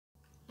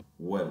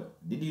Well,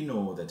 did you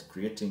know that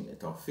creating a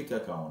Tawtheeq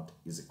account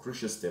is a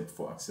crucial step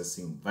for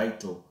accessing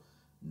vital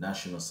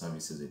national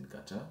services in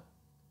Qatar?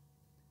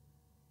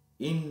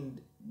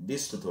 In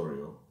this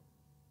tutorial,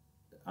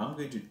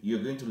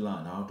 you're going to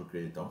learn how to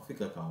create a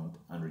Tawtheeq account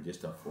and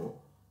register for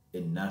a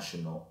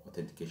National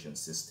Authentication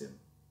System.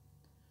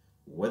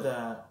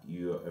 Whether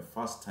you're a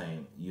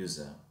first-time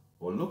user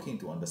or looking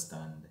to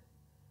understand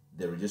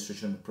the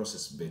registration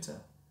process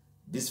better,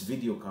 this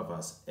video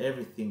covers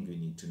everything you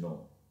need to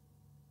know.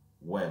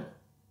 Well,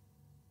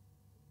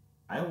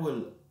 I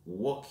will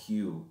walk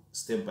you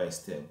step by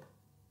step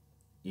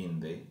in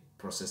the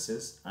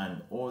processes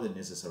and all the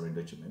necessary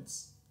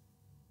documents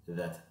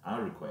that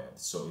are required.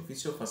 So if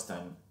it's your first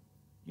time,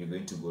 you're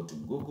going to go to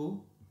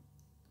Google,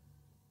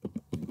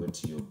 you go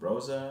to your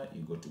browser,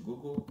 you go to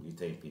Google, you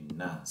type in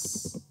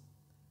NAS.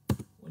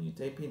 When you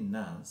type in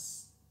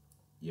NAS,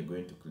 you're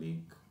going to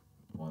click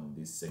on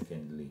this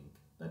second link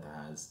that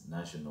has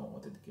National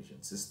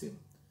Authentication System.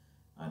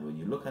 And when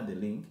you look at the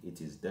link, it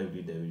is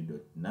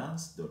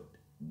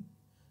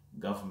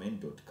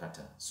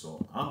www.nas.government.qatar.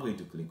 So I'm going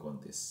to click on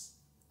this.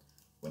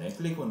 When I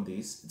click on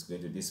this, it's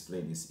going to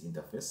display this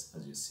interface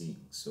as you're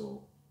seeing.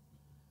 So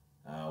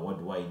what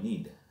do I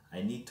need?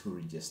 I need to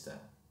register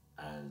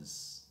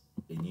as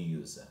a new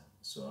user.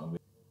 So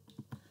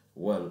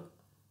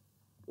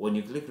when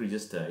you click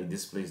register, it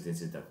displays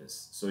this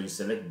interface. So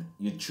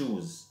you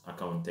choose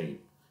account type.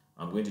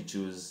 I'm going to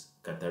choose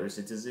Qatari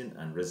citizen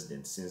and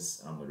resident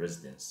since I'm a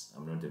resident,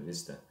 I'm not a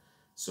visitor.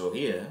 So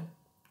here,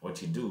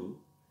 what you do,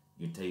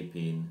 you type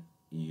in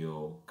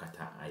your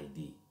Qatar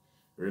ID.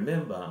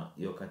 Remember,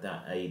 your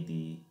Qatar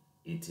ID,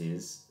 it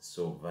is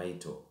so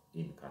vital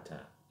in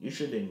Qatar. You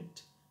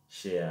shouldn't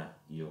share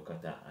your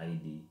Qatar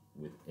ID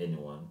with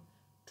anyone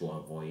to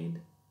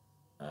avoid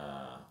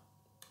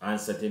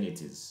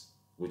uncertainties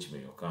which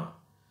may occur.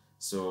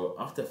 So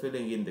after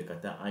filling in the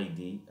Qatar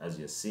ID, as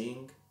you're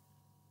seeing,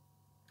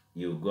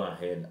 you go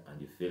ahead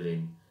and you fill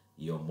in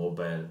your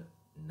mobile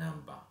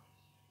number.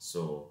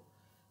 So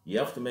you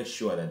have to make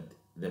sure that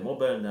the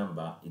mobile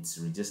number it's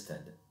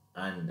registered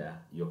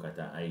under your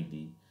Qatar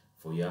ID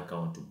for your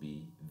account to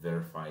be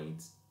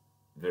verified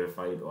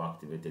or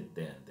activated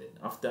there and then.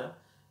 After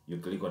you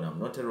click on I'm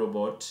not a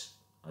robot,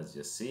 as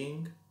you're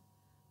seeing,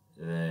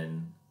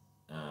 then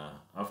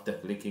after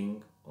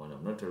clicking on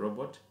I'm not a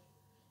robot,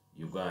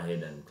 you go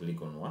ahead and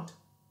click on what?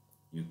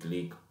 You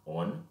click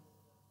on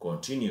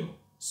continue.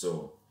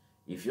 So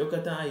if your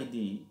Qatar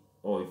ID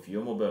or if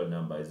your mobile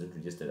number is not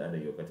registered under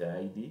your Qatar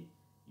ID,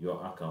 your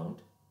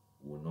account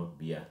will not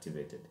be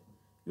activated.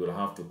 You will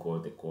have to call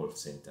the call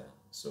center.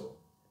 So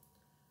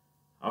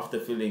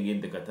after filling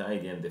in the Qatar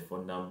ID and the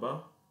phone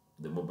number,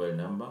 the mobile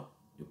number,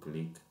 you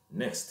click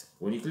next.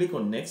 When you click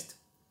on next,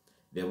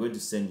 they're going to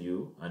send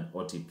you an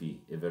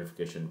OTP, a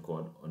verification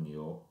code on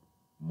your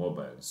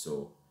mobile.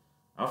 So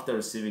after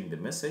receiving the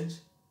message,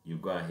 you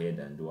go ahead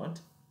and do what?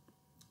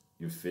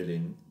 You fill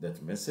in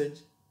that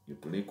message. You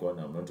click on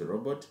I'm not a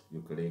robot,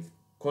 you click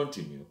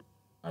continue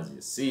as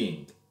you're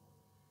seeing.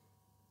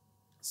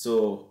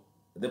 So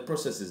the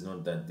process is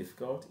not that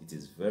difficult, it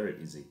is very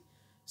easy.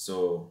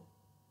 So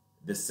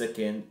the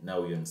second,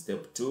 now we're on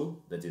step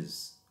 2, that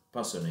is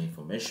personal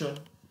information.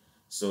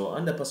 So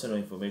under personal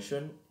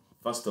information,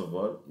 first of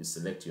all, you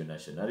select your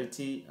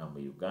nationality. I'm a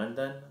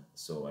Ugandan,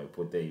 so I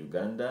put there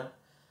Uganda.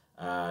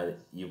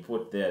 You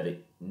put there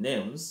the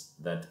names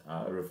that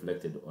are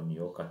reflected on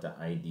your Qatar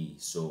ID.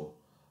 So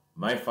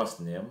my first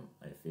name,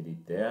 I fill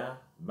it there.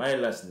 My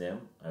last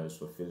name, I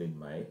also fill in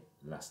my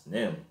last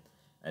name.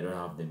 I don't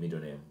have the middle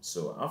name.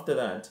 So after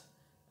that,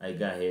 I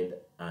go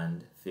ahead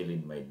and fill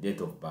in my date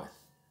of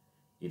birth.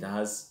 It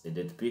has a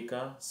date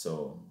picker,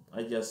 so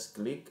I just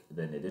click,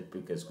 then the date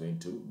picker is going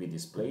to be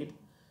displayed.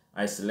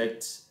 I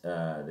select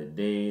the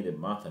day, the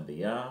month, and the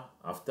year.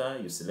 After,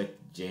 you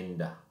select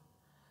gender.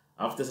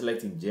 After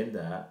selecting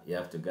gender, you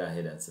have to go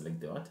ahead and select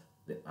the what?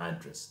 The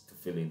address, to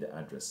fill in the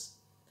address.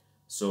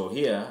 So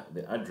here,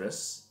 the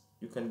address,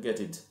 you can get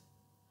it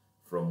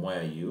from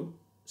where you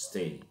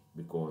stay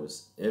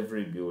because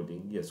every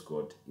building has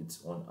got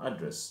its own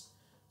address.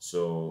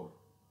 So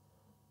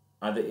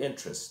at the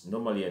entrance,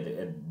 normally at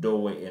the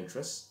doorway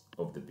entrance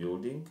of the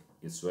building,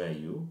 is where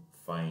you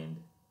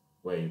find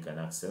where you can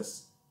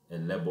access a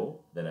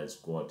label that has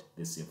got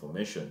this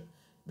information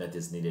that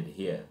is needed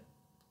here.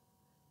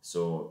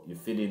 So you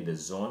fill in the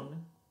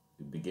zone,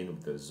 you begin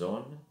with the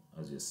zone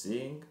as you're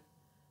seeing.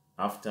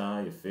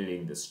 After you fill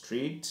in the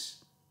street,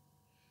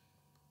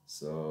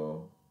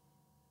 so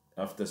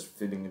after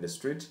filling in the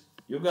street,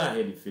 you go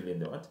ahead and fill in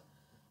the what?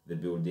 The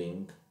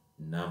building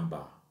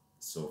number.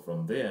 So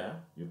from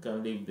there, you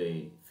can leave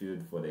the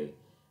field for the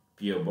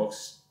PO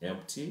box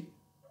empty.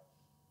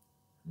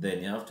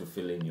 Then you have to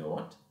fill in your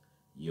what?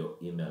 Your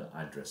email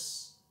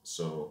address.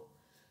 So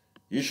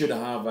you should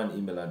have an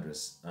email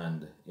address,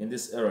 and in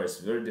this era, it's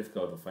very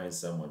difficult to find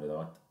someone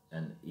without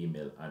an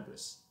email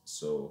address.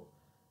 So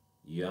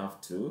you have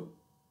to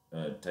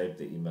type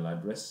the email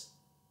address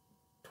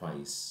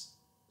twice.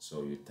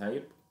 So you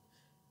type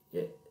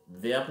the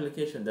the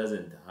application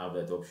doesn't have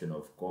that option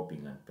of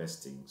copying and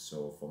pasting.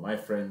 So for my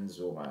friends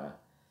who are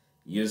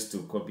used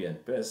to copy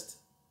and paste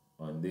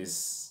on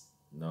this,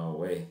 no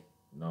way,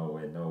 no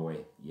way, no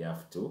way. You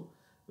have to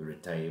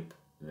retype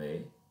the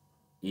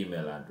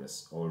email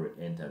address or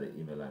enter the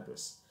email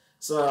address.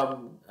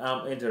 So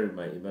I'm entering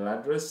my email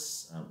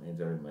address. I'm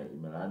entering my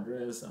email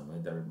address. I'm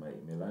entering my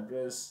email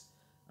address.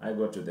 I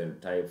go to the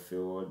type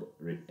field,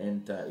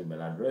 re-enter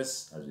email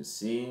address. As you're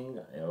seeing,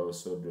 I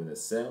also do the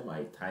same.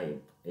 I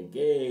type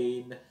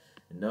again.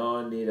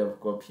 No need of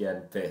copy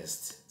and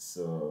paste.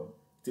 So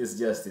it is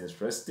just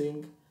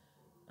interesting,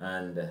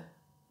 and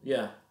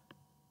yeah,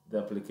 the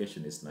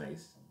application is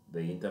nice. The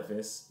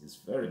interface is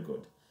very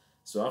good.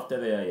 So after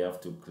there, you have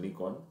to click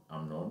on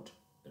I'm not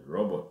a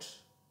robot.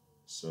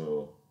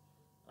 So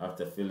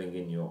after filling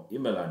in your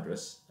email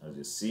address, as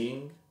you're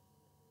seeing,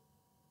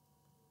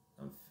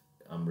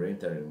 I'm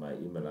re-entering my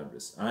email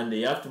address, and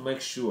you have to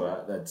make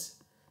sure that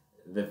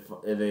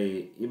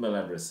the email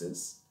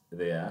addresses,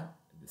 they are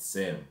the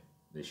same.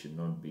 They should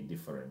not be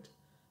different.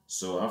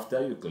 So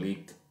after you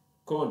click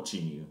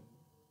continue,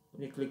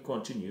 when you click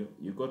continue,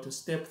 you go to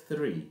step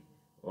 3.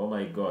 Oh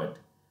my god,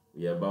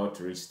 we are about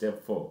to reach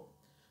step 4.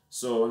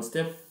 So on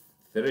step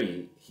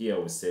 3, here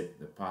we set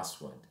the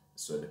password.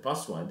 So the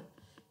password,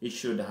 it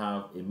should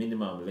have a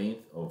minimum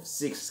length of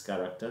 6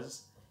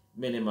 characters,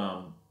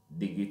 minimum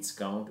digits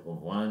count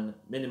of 1,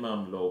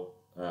 minimum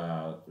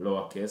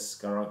lowercase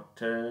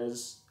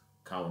characters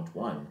count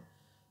 1.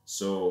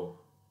 So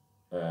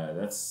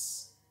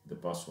that's the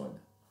password,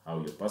 how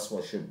your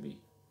password should be.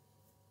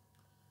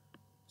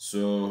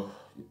 So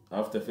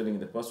after filling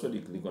the password,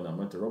 you click on I'm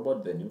not a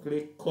robot, then you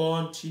click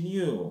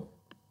continue.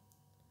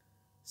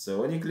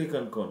 So when you click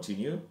on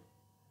continue,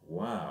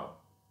 wow,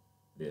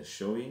 they're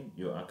showing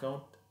your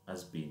account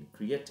has been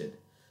created.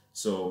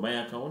 So my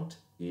account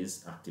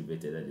is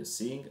activated, as you're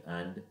seeing,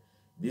 and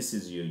this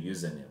is your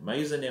username. My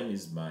username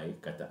is my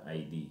qatar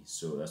ID,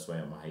 so that's why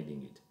I'm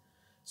hiding it.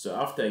 So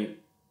after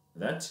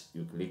that,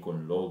 you click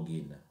on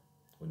login.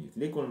 When you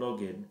click on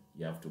login,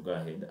 you have to go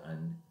ahead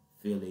and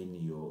fill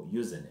in your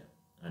username.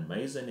 And my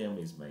username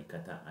is my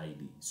qatar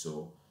ID,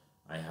 so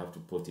I have to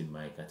put in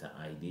my qatar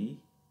ID.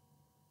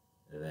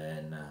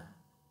 Then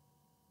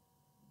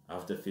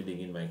after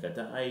filling in my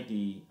qatar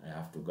ID, I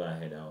have to go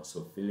ahead and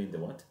also fill in the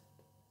what?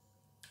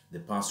 The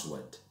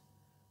password.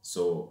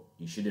 So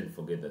you shouldn't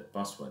forget that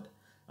password.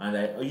 And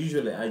I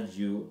usually urge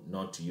you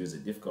not to use a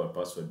difficult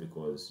password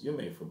because you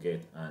may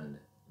forget, and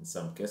in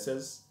some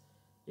cases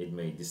it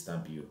may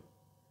disturb you.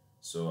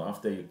 So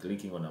after you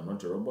clicking on I'm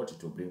not a robot,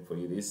 it will bring for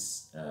you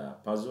this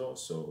puzzle.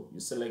 So you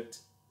select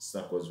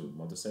circles with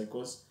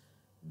motorcycles.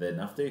 Then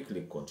after you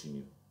click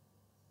continue.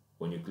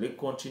 When you click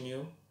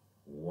continue,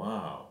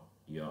 wow,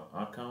 your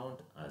account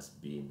has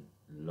been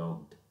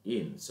logged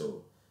in.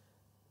 So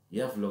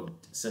you have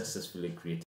logged successfully created